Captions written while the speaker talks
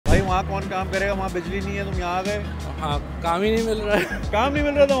वहाँ कौन काम करेगा, वहाँ बिजली नहीं है, तुम यहाँ आ गए। हाँ, काम ही नहीं मिल रहा है। काम नहीं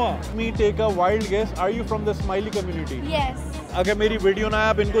मिल रहा था वहाँ। Me take a wild guess, are you from the smiley community? Yes. अगर मेरी वीडियो ना आए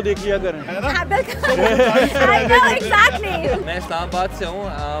आप इनको देख लिया करें, है ना? I know exactly. मैं इस्लामाबाद से हूँ।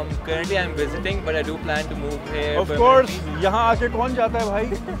 Currently I'm visiting, but I do plan to move here. Of course, यहाँ आके कौन जाता है भाई?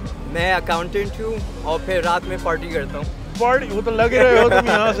 मैं अकाउंटेंट हूँ और फिर रात में पार्टी करता हूँ। पार्टी, वो तो लग रहे हो तुम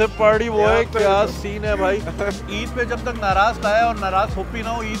यहाँ से पार्टी, वो है क्या सीन है भाई। ईद पे जब तक नाराज आया और नाराज हुप्पी ना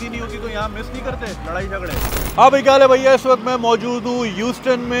हो, ईद ही नहीं होती, तो यहाँ मिस नहीं करते लड़ाई झगड़े। हाँ भाई क्या हाल है भैया, इस वक्त मैं मौजूद हूँ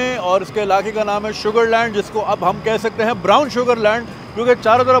ह्यूस्टन में और इसके इलाके का नाम है शुगरलैंड, जिसको अब हम कह सकते हैं ब्राउन शुगरलैंड, क्योंकि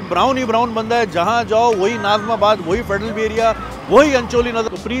चारों तरफ ब्राउन ही ब्राउन बंदा है। जहाँ जाओ वही नाजमाबाद, वही फेडरल एरिया, वही अंचोली नजर।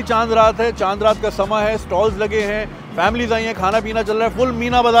 तो प्री चांद रात है, चांद रात का समय है, स्टॉल्स लगे हैं, फैमिलीज आई हैं, खाना पीना चल रहा है, फुल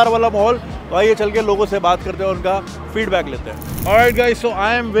मीना बाजार वाला माहौल। तो आइए चल के लोगों से बात करते हैं और उनका फीडबैक लेते हैं। Alright guys, so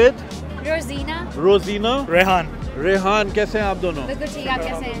I am with रोजीना, रेहान। कैसे हैं आप दोनों? बिल्कुल ठीक, आप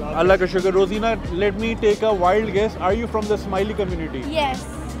कैसे हैं? अल्लाह का शुक्र। रोजीना, let me take a wild guess, are you from the smiley community? Yes.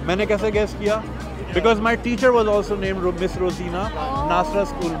 मैंने कैसे गेस किया? Because my teacher was also named Miss Rosina, Nashra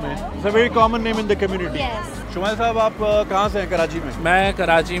school में। It's a very common name in the community. Yes. Shumail साहब, आप कहाँ से हैं? कराची में? मैं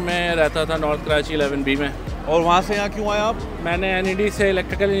कराची में रहता था, नॉर्थ कराची 11B में। और वहाँ से यहाँ क्यों आए आप? मैंने NED से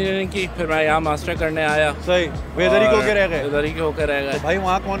इलेक्ट्रिकल इंजीनियरिंग की, फिर मैं यहाँ मास्टर करने आया। सही, वेदरी को होकर रह गए? वेदरी के होकर रह गए। तो भाई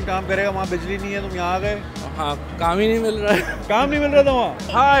वहाँ कौन काम करेगा, वहाँ बिजली नहीं है, तुम यहाँ आ गए। हाँ, काम ही नहीं मिल रहा है। काम नहीं मिल रहा था वहाँ।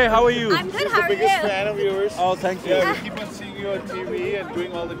 Hi, how are you? I'm good. How are you? Fan of yours. Oh, thank you. Yeah, we keep on seeing you on TV and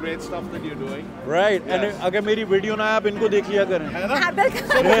doing all the great stuff that you're doing. Right. And अगर मेरी video ना आए आप इनको देख लिया करें, है ना? I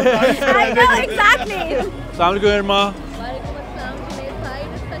know exactly. अस्सलाम वालेकुम इरमा। Walaikum assalam, Junaid bhai.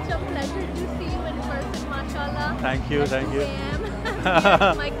 It's such a pleasure to see you in person, mashallah. Thank you, thank you.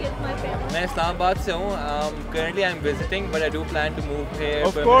 My kids, my family. मैं इस्लामाबाद से हूँ। Currently I'm visiting, but I do plan to move here.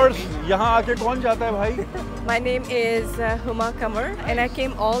 Of course, यहाँ आके कौन जाता है भाई? My name is Huma Kamar and I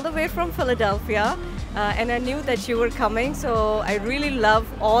came all the way from Philadelphia and I knew that you were coming, so I really love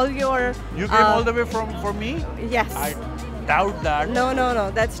all your... You came all the way for me? Yes. I doubt that. No,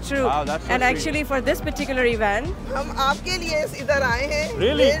 that's true. Wow, that's so and sweet. actually for this particular event, हम आपके लिए इधर आए हैं।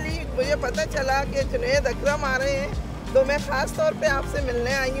 Really? मुझे पता चला कि जुनैद अकरम आ रहे हैं, तो मैं खास तौर पे आपसे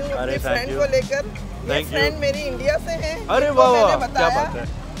मिलने आई हूँ अपनी फ्रेंड को लेकर। ये फ्रेंड मेरी इंडिया से हैं। अरे तो वाह, मैंने क्या बताया बात है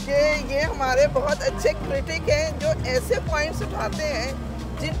कि ये हमारे बहुत अच्छे क्रिटिक हैं जो ऐसे पॉइंट्स उठाते हैं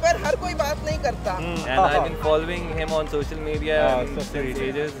जिन पर हर कोई बात नहीं करता। And I've been following him on social media so since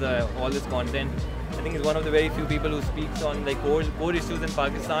ages, all his content. I think he's one of the very few people who speaks on like core issues in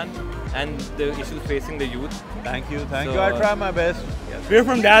Pakistan and the issues facing the youth. Thank you, thank So, you. I try my best. We're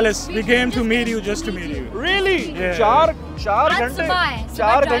from Dallas. We came to meet you just to meet you. Really? Yeah. चार आज घंटे, सुबह है,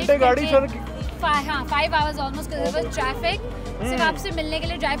 4 सुबह घंटे drive गाड़ी करके- चल। हाँ, 5 hours almost because there was traffic. सिर्फ आपसे मिलने के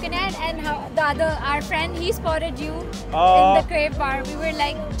लिए ड्राइव करने आए and the other our friend he spotted you in the Crave bar. We were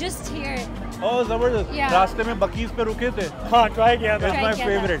like just here. ओह जबरदस्त। Yeah. रास्ते में बकीज पे रुके थे। हाँ, try किया था। That's Try my किया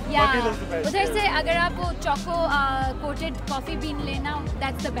था। favorite. Yeah. Bucky's is the best. उधर से अगर आप वो चोको कोटेड कॉफी बीन लेना,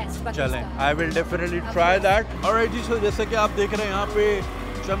 that's the best. Bucky's चलें, का। I will definitely try that. Alright ji, so जैसे कि आप देख रहे हैं यहाँ पे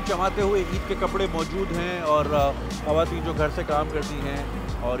चमचमाते हुए ईद के कपड़े मौजूद हैं और ख़वातीन जो घर से काम करती हैं,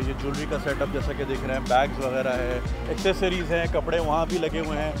 और ये ज्वेलरी का सेटअप जैसा कि देख रहे हैं, बैग्स वगैरह है, एक्सेसरीज हैं, कपड़े वहाँ भी लगे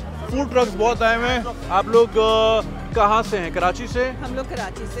हुए हैं, फूड ट्रक्स बहुत आए हुए हैं। आप लोग कहाँ से हैं? कराची से? हम लोग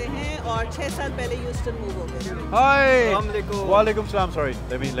कराची से हैं और 6 साल पहले ह्यूस्टन मूव हो गए। हाय, वालेकुम सलाम। Sorry,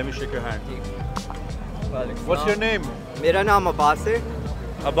 let me shake your hand. What's your name? मेरा नाम अब्बास है।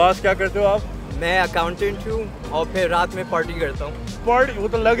 अब्बास, क्या करते हो आप? मैं अकाउंटेंट हूँ और फिर रात में पार्टी करता हूँ। पार्टी, वो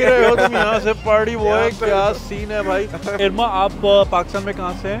तो लग रहे हो तुम यहाँ से पार्टी, वो है क्या सीन है भाई। इरमा, आप पाकिस्तान में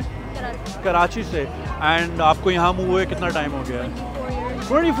कहाँ से हैं? कराची से। एंड आपको यहाँ मूव हुए कितना टाइम हो गया?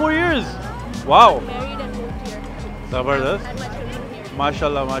 24 years. Wow, Married and moved here. जबरदस्त, And my children here.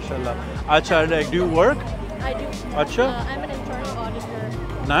 माशाल्लाह माशाल्लाह। अच्छा, like do you work? I do. अच्छा, I'm an internal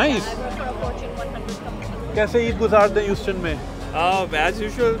auditor. Nice. I work for a Fortune 100 company. कैसे ईद गुजारते हैं ह्यूस्टन में? एज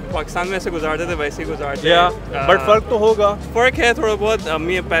यूजुअल पाकिस्तान में ऐसे गुजारते थे वैसे ही गुजारते या हैं। बट फर्क तो होगा। फ़र्क है थोड़ा बहुत।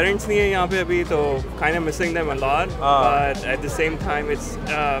 मेरे पेरेंट्स नहीं है यहाँ पे अभी, तो kind of missing them a lot. But at the same time, it's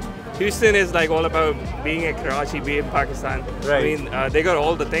Houston is like all about being in Karachi, being in Pakistan. Right. I mean, they got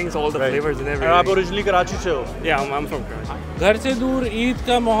all the things, all the flavors and आप everything. Originally Karachi से हो? Yeah, I'm from Karachi. घर से दूर ईद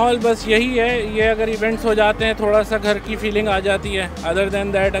का माहौल बस यही है, ये अगर इवेंट्स हो जाते हैं थोड़ा सा घर की फीलिंग आ जाती है। अदर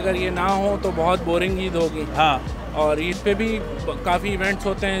देन दैट अगर ये ना हो तो बहुत बोरिंग ईद होगी। हाँ, और ईद पे भी काफ़ी इवेंट्स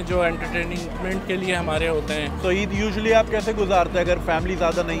होते हैं जो एंटरटेनमेंट के लिए हमारे होते हैं। तो ईद यूजुअली आप कैसे गुजारते हैं अगर फैमिली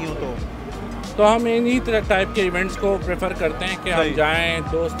ज़्यादा नहीं हो तो? तो हम इन्हीं टाइप के इवेंट्स को प्रेफर करते हैं कि हम जाएं,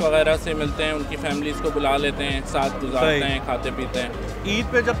 दोस्त वगैरह से मिलते हैं, उनकी फैमिलीज़ को बुला लेते हैं, साथ गुजारते हैं, खाते पीते हैं। ईद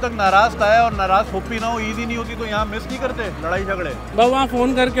पे जब तक नाराज़ आए और नाराज़ होपी ना हो, ईद ही नहीं होती तो यहाँ मिस नहीं करते लड़ाई झगड़े? बस वहाँ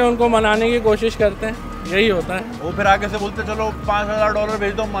फ़ोन करके उनको मनाने की कोशिश करते हैं, यही होता है। वो फिर आगे से बोलते चलो $5000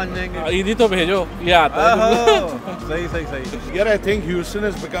 भेज दो, हम मान जाएंगे। ईदी तो भेजो, ये आता है। सही सही सही। Yeah, I think Houston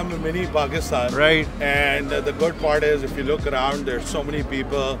has become a mini Pakistan. Right. And the good part is, if you look around, there's so many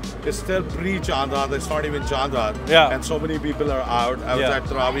people. It's still Pre Chand Raat. It's not even Chand Raat. Yeah. And so many people are out. I was at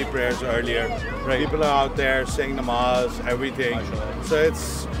Tarawih prayers earlier. Right. People are out there saying namaz, everything. So it's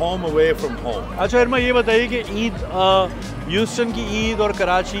home away from home. अच्छा इरमा, ये बताइए कि Eid, Houston की ईद और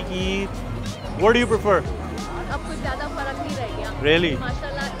कराची की Eid, what do you prefer? अब कुछ ज़्यादा फर्क नहीं रह गया। Really?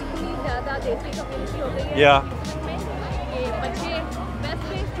 माशाल्लाह इतनी ज़्यादा देसी कम्युनिटी हो गई है। Yeah. ये बच्चे best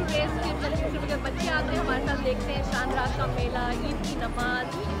place to raise kids, क्योंकि बच्चे आते हैं हमारे साथ, देखते हैं शान रात का मेला, ईद की नमाज,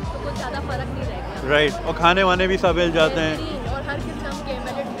 तो कुछ ज़्यादा फर्क नहीं रह गया। Right. और खाने वाने भी सब मिल जाते हैं। और हर किस्म के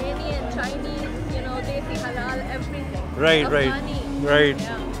मेडिटेरेनियन, चाइनीज, देसी हलाल, everything. Right.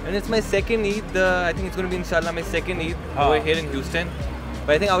 And it's my second Eid. I think it's going to be inshallah my second Eid over here in Houston.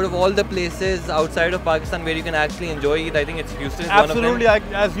 But I think out of all the places outside of Pakistan where you can actually enjoy Eid, I think it's Houston is one of them. Absolutely,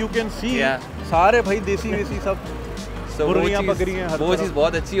 as you can see, सारे भाई देसी वेसी सब मुर्गियां बकरियां हर वो चीज़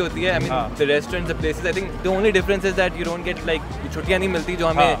बहुत अच्छी होती है। I mean the restaurants, the places. I think the only difference is that you don't get like छुट्टियां नहीं मिलती जो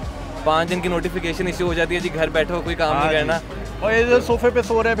हमें 5 दिन की नोटिफिकेशन इश्यू हो जाती है जी, घर बैठो कोई काम नहीं करना। और इधर सोफे पे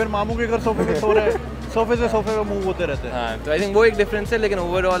सो रहे हैं, फिर मामू के घर सोफे पे सो रहे हैं, सोफे से सोफे पे मूव होते रहते हैं। हाँ, तो आई थिंक वो एक डिफरेंस है, लेकिन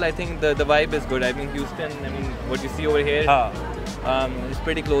overall I think the vibe is good. I think Houston, I mean what you see over here is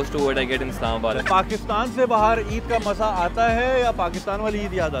pretty close to what I get in Islamabad. Pakistan से बाहर ईद का मजा आता है या पाकिस्तान वाली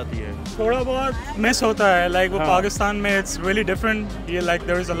ईद याद आती है? थोड़ा बहुत मिस होता है, लाइक वो पाकिस्तान में इट्स रियली डिफरेंट। ये like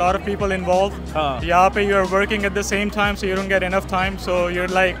there is a lot of people involve. यहाँ पे you are working at the same time, so you don't get enough time, so you are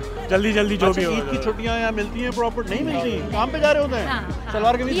like जल्दी जल्दी जो भी हो। ईद की छुट्टियां यहाँ मिलती हैं प्रॉपर? नहीं मिलती, काम पे जा रहे होते हैं,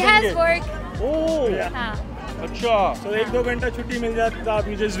 सलवार कमीज पहन के। ओह अच्छा, so 1-2 घंटा छुट्टी मिल जाती है, आप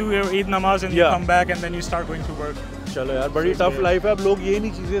you just do your Eid namaz and you come back and then you start going to work. चलो यार, बड़ी टफ लाइफ है। अब लोग ये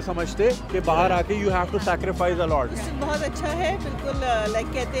नहीं चीज़ें समझते कि बाहर आके you have to sacrifice a lot. बहुत अच्छा है, बिल्कुल लाइक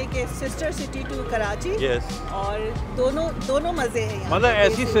कहते हैं कि sister city to Karachi. Yes. और दोनों मज़े हैं। मतलब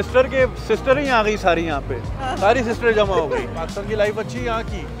ऐसी सिस्टर ही आ गई सारी यहाँ पे, सारी सिस्टर जमा हो गई। पाकिस्तान की लाइफ अच्छी है यहाँ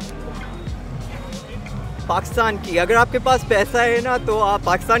की? पाकिस्तान की, अगर आपके पास पैसा है ना तो आप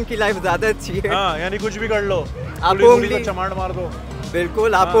पाकिस्तान की लाइफ ज़्यादा अच्छी है। हाँ, यानी कुछ भी कर लो, आपको उंगली चमाड़ मार दो।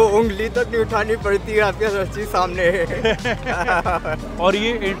 बिल्कुल, आपको उंगली तक नहीं उठानी पड़ती है, आपके हर चीज़ सामने है। और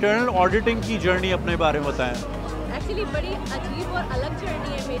ये इंटरनल ऑडिटिंग की जर्नी अपने बारे में बताएं। एक्चुअली बड़ी अजीब और अलग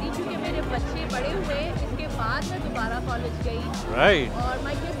जर्नी है मेरी, क्योंकि मेरे बच्चे बड़े हुए, इसके बाद मैं दोबारा कॉलेज गई। राइट। और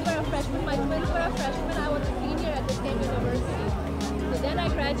my kids were a freshman, my twins were a freshman, I was a senior at the same university. So then I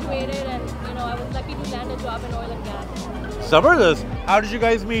graduated and I was lucky to land a job in oil and gas. Zabardast. How did you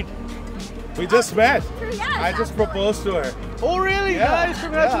guys meet? We just met. Yes. I just proposed to her. Oh really? Yeah. Nice,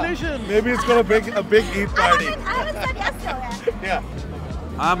 congratulations. Yeah. Maybe it's gonna be a big Eid party. I haven't said yes though yet. Yeah.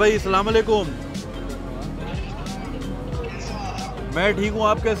 हाँ भाई, अस्सलाम वालेकुम। मैं ठीक हूँ,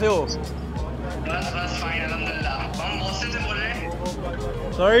 आप कैसे हो? बस फाइन अल्हम्दुलिल्लाह। हम बॉस्टन से बोल रहे हैं।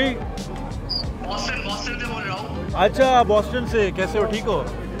 Sorry? बॉस्टन से बोल रहा हूँ। अच्छा, बॉस्टन से, कैसे हो? ठीक हो?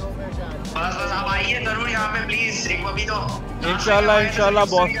 बस आप आइए जरूर यहाँ पे प्लीज, एक अभी तो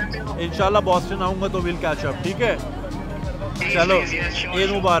इंशाल्लाह बॉस्टन आऊँगा तो विल कैच अप, ठीक है? चलो, ईद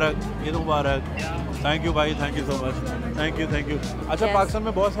मुबारक। थैंक यू भाई, thank you so much, thank you. अच्छा, पाकिस्तान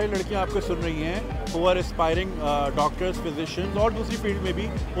में बहुत सारी लड़कियाँ आपको सुन रही हैं, who are aspiring doctors, physicians और दूसरी फील्ड में भी,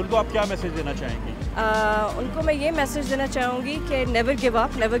 उनको आप क्या मैसेज देना चाहेंगी? उनको मैं ये मैसेज देना चाहूँगी कि never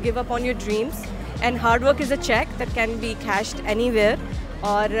give up on your dreams, and hard work is a check that can be cached anywhere.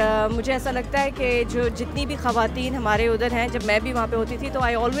 और मुझे ऐसा लगता है कि जो जितनी भी ख़वातीन हमारे उधर हैं, जब मैं भी वहाँ पे होती थी, तो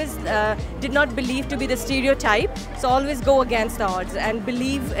I always did not believe to be the stereotype, so always go against the odds and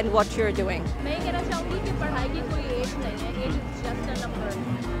believe in what you are doing. मैं ये कहना चाहूँगी कि पढ़ाई की कोई एज नहीं है, as is just a number,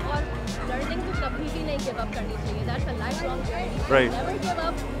 और लर्निंग तो कभी भी नहीं गिव अप करनी चाहिए। That's a life long journey. Right. Never give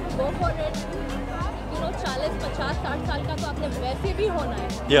up, go for it. 40, 50, 60 साल का तो आपने वैसे भी होना है।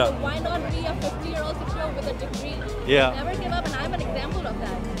 Yeah. So why not be a 50-year-old, 60-year-old with a degree? Yeah. Never give up, and I'm an example of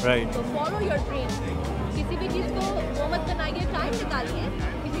that. Right. So follow your dreams. किसी भी चीज़ को वो मत बनाइए, टाइम निकालिए,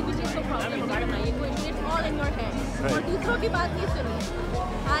 किसी भी चीज़ को प्रॉब्लम मत बनाइए, कोई it's all in your hand. और दूसरों की बात नहीं सुनिए,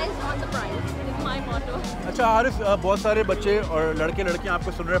 eyes on the prize is my motto. अच्छा आरिफ, बहुत सारे बच्चे और लड़कियां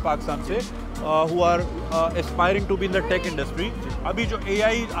आपको सुन रहे हैं पाकिस्तान से, who are aspiring to be in the tech industry। अभी जो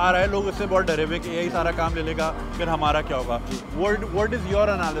AI आ रहा है, लोग इससे बहुत डरे हुए कि AI सारा काम ले लेगा, फिर हमारा क्या होगा? What is your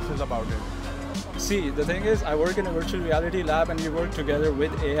analysis about it? See, the thing is, I work in a virtual reality lab and we work together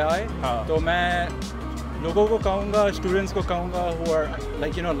with AI. तो मैं लोगों को कहूँगा, students को कहूँगा who are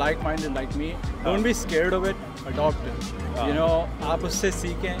like you know like-minded like me, don't be scared of it, adopt it. You know, आप उससे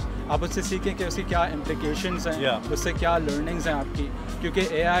सीखें कि उसकी क्या implications हैं, उससे क्या learnings हैं आपकी, क्योंकि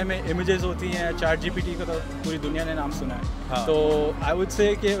AI में images होती हैं, ChatGPT का तो पूरी दुनिया ने नाम सुना है, तो I would say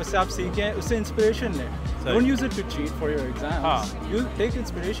कि उससे आप सीखें, उससे inspiration लें. Don't use it to cheat for your exams. You take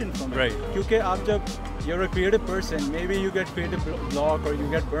inspiration from it. क्योंकि आप जब you're a creative person, maybe you get creative block or you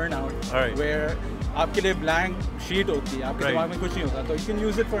get burnout, where आपके लिए blank sheet होती है, आपके दिमाग में कुछ नहीं होता, तो you can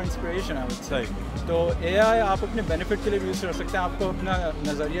use it for inspiration, I would say. तो AI आप अपने benefit के लिए भी use कर सकते हैं, आपको अपना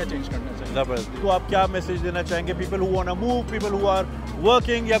नज़रिया change करना चाहिए. ज़बरदस्त. तो आप क्या मैसेज देना चाहेंगे people who want to move, people who are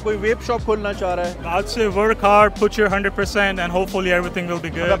working या कोई वेब शॉप खोलना चाह रहा है? I'd say work hard, put your 100% and hopefully everything will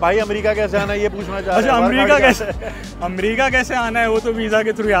be good. भाई अमेरिका कैसे आना है ये पूछना चाह रहा है. अमेरिका कैसे आना है वो तो वीज़ा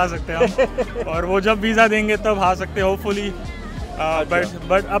के थ्रू आ सकते हैं हम, और वो जब वीज़ा देंगे तब आ सकते हैं होपफुली.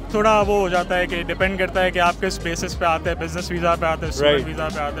 बट अब थोड़ा वो हो जाता है कि डिपेंड करता है कि आप किस बेसिस पे आते हैं, बिजनेस वीज़ा पे आते हैं, स्टूडेंट वीज़ा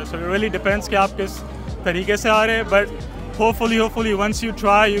पे आते हैं, सो इट रियली डिपेंड्स कि आप किस तरीके से आ रहे हैं. But hopefully once you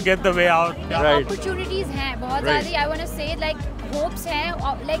try you get the way out. Opportunities हैं बहुत ज़्यादा. I want to say like hopes हैं,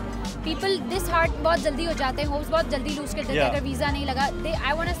 like people disheart बहुत जल्दी हो जाते हैं, hopes बहुत जल्दी lose कर देते हैं अगर वीज़ा नहीं लगा.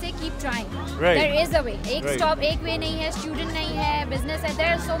 I want to say keep trying. There is a way. एक stop एक way नहीं है, student नहीं है, business है,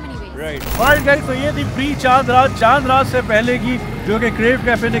 there are so many ways. Alright guys, तो ये थी प्री चांद रात, चांद रात से पहले की, जो कि क्रेव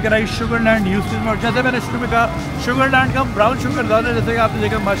कैफे ने कराई शुगरलैंड ह्यूस्टन में. और जैसे मैंने शुरू में कहा, शुगरलैंड का ब्राउन शुगर ज़्यादा, जैसे कि आपने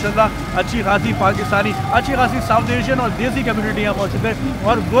देखा माशाल्लाह अच्छी खासी पाकिस्तानी, अच्छी खासी साउथ एशियन और देसी कम्युनिटी यहाँ मौजूद है,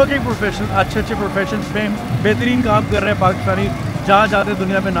 और वर्किंग प्रोफेशन अच्छे प्रोफेशन में बेहतरीन काम कर रहे हैं पाकिस्तानी, जहाँ जाते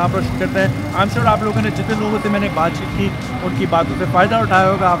दुनिया में नाम रोशन करते हैं. आई एम श्योर आप लोगों ने जितने लोगों से मैंने बातचीत की उनकी बातों से फ़ायदा उठाया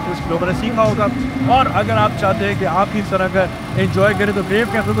होगा, आपको इस लोगों ने सीखा होगा. और अगर आप चाहते हैं कि आप इस तरह का एंजॉय करें तो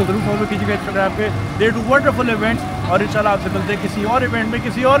क्रेव कैफे को ज़रूर फॉलो कीजिएगा इंस्टाग्राम पे. दे डू वंडरफुल इवेंट्स, और इंशाल्लाह आपसे मिलते हैं किसी और इवेंट में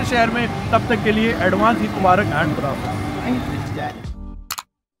किसी और शहर में. तब तक के लिए एडवांस ही मुबारक एंड खुदा हाफ़िज़.